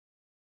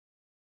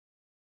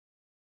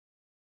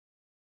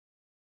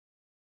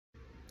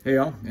Hey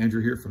y'all,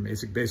 Andrew here from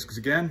Basics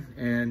again,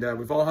 and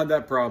we've all had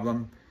that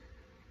problem.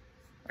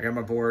 I got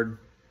my board,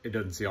 it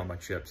doesn't see all my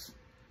chips.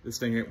 This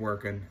thing ain't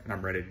working, and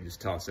I'm ready to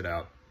just toss it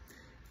out.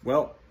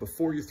 Well,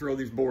 before you throw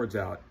these boards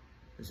out,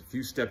 there's a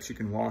few steps you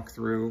can walk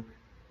through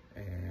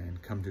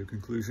and come to a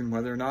conclusion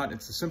whether or not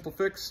it's a simple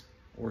fix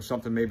or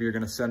something maybe you're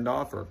gonna send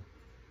off or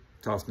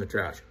toss in the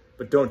trash.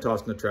 But don't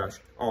toss in the trash,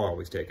 I'll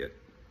always take it.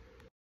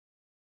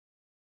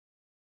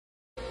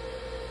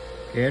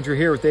 Andrew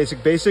here with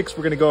Asic Basics.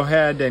 We're going to go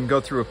ahead and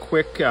go through a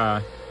quick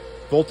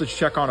voltage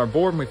check on our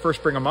board when we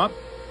first bring them up.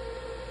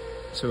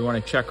 So we want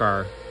to check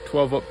our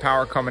 12-volt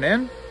power coming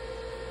in.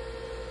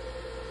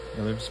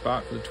 Another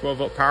spot for the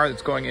 12-volt power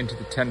that's going into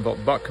the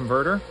 10-volt buck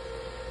converter.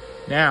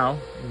 Now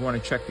we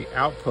want to check the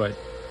output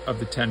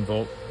of the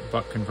 10-volt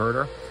buck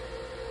converter.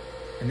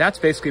 And that's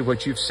basically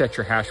what you've set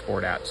your hash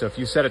board at. So if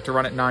you set it to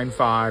run at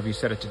 9.5, you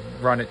set it to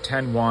run at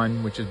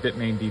 10.1, which is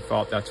bitmain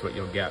default, that's what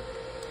you'll get.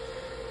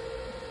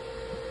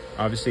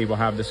 Obviously, we'll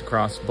have this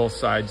across both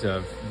sides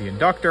of the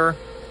inductor.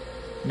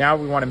 Now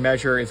we want to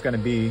measure is going to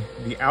be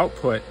the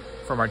output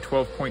from our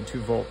 12.2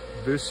 volt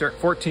boost circuit,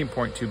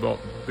 14.2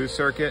 volt boost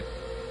circuit.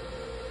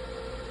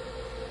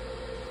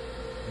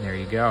 And there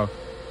you go.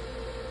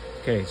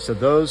 Okay, so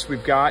those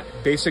we've got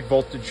basic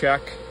voltage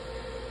check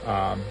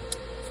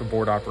for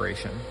board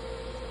operation.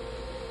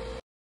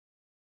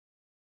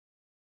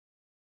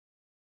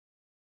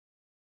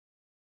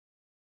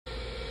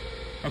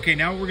 Okay,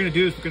 now what we're going to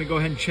do is we're going to go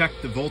ahead and check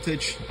the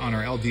voltage on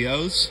our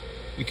LDOs.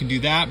 We can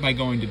do that by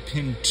going to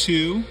pin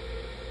 2.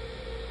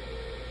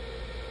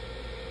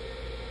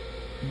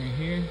 Right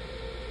here.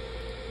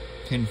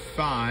 Pin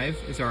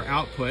 5 is our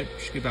output.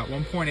 We should get about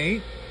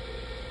 1.8.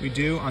 We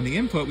do. On the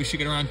input, we should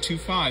get around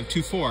 2.5,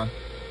 2.4.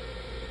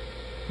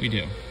 We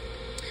do.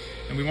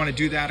 And we want to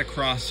do that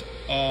across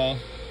all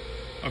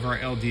of our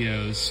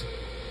LDOs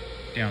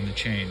down the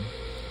chain.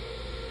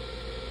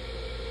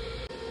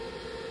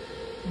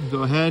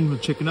 Go ahead and we'll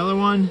check another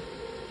one.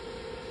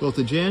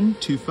 Voltage in,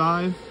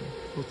 2.5.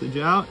 Voltage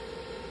out.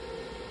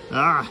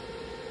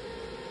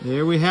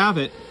 There we have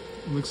it.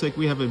 It looks like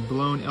we have a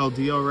blown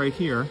LDO right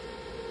here.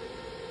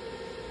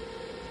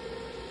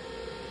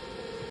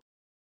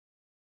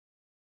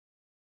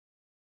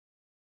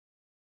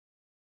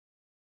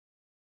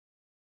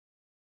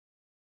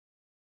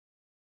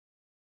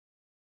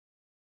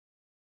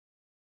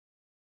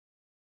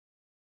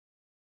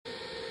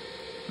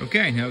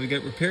 Okay, now we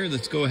got repaired.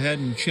 Let's go ahead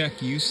and check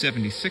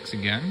U76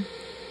 again.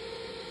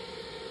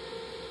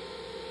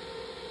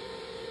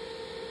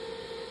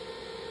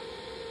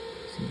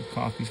 See, the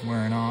coffee's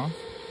wearing off.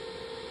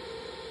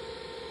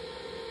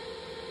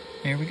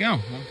 There we go,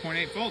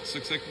 1.8 volts.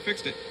 Looks like we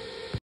fixed it.